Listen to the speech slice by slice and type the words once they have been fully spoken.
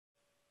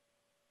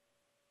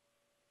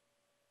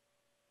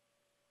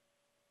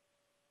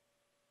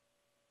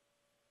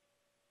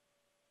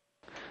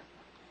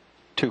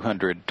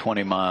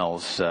220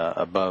 miles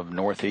above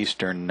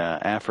northeastern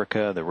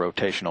Africa. The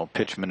rotational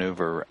pitch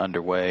maneuver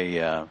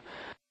underway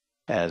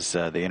as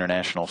the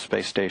International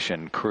Space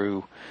Station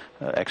crew,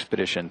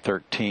 Expedition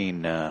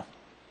 13,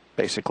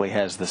 basically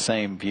has the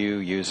same view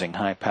using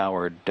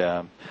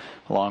high-powered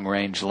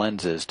long-range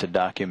lenses to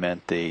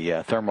document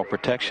the thermal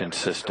protection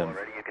system.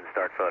 You can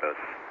start photos.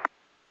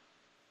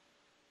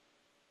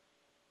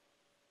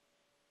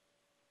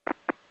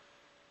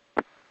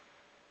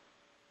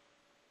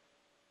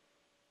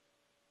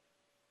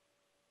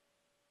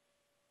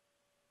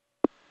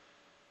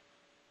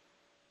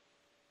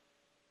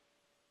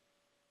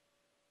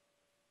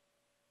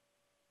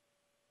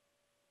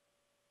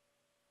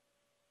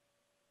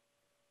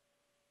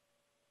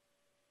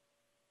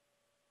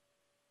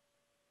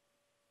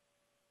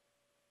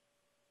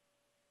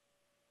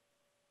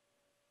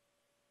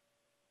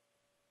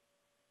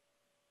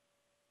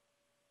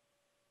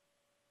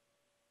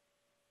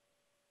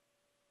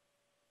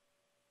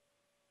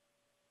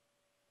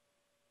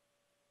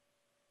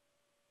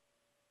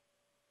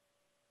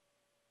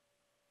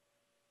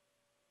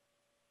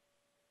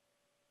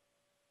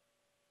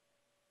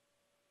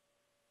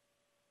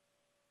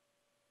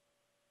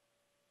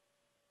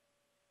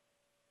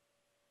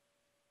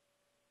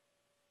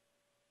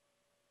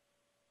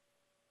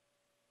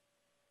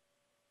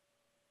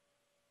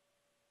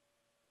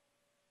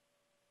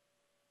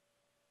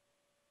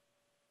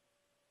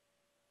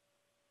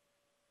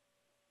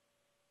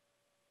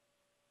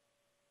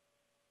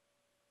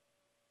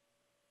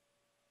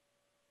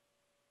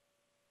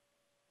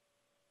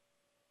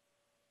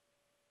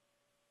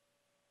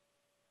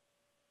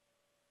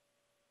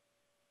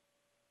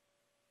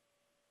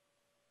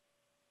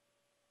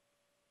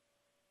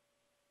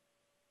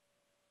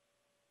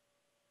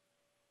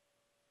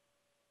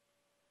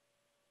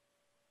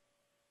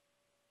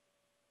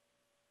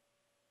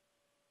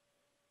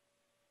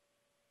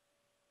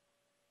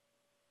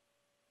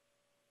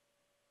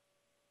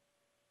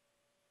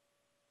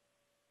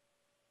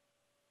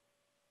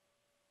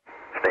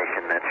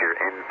 Station, that's your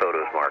end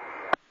photos mark.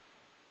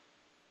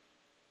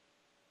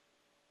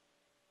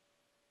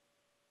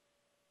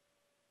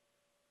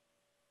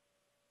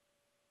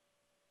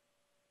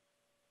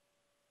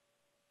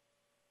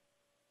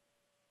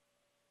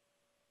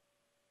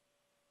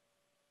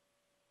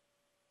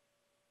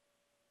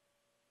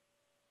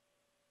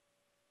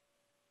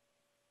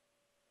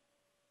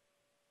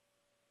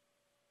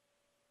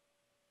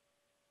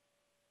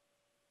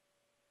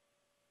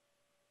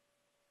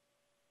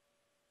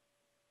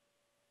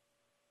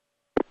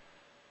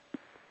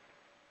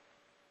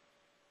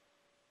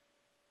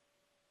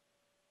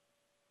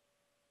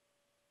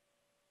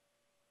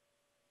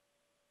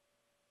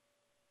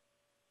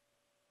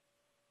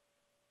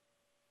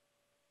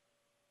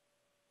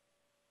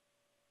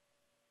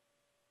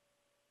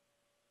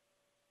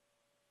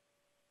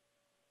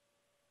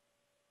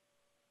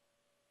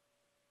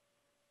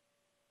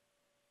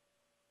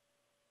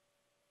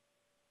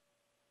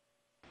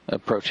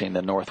 Approaching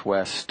the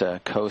northwest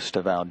coast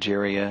of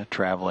Algeria,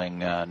 traveling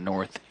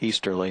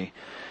northeasterly,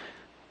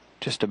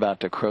 just about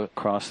to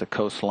cross the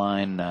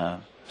coastline,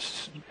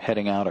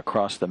 heading out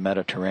across the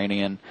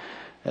Mediterranean.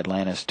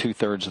 Atlantis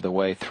 2/3 of the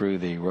way through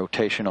the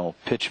rotational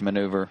pitch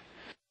maneuver.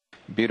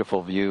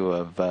 Beautiful view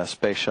of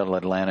Space Shuttle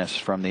Atlantis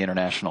from the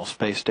International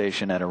Space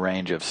Station at a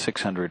range of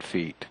 600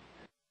 feet.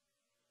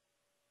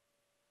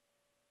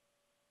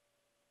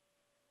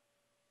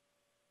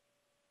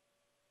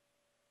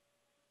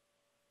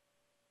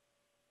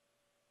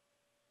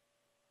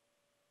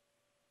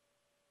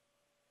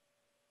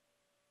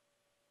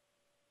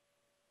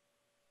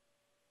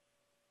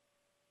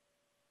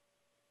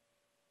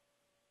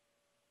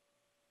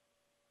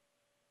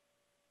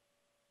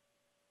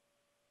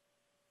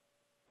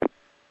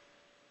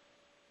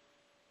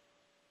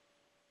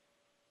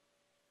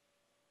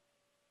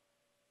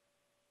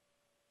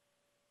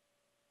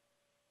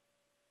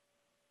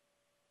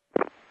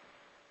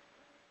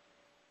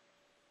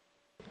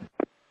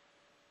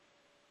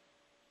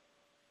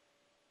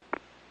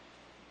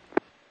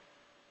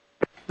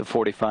 The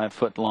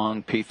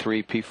 45-foot-long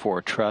P3,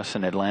 P4 truss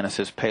in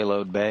Atlantis'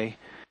 payload bay,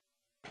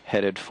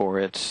 headed for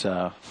its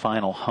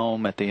final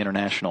home at the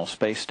International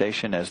Space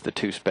Station as the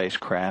two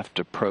spacecraft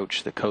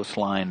approach the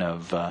coastline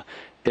of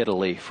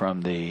Italy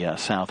from the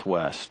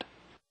southwest.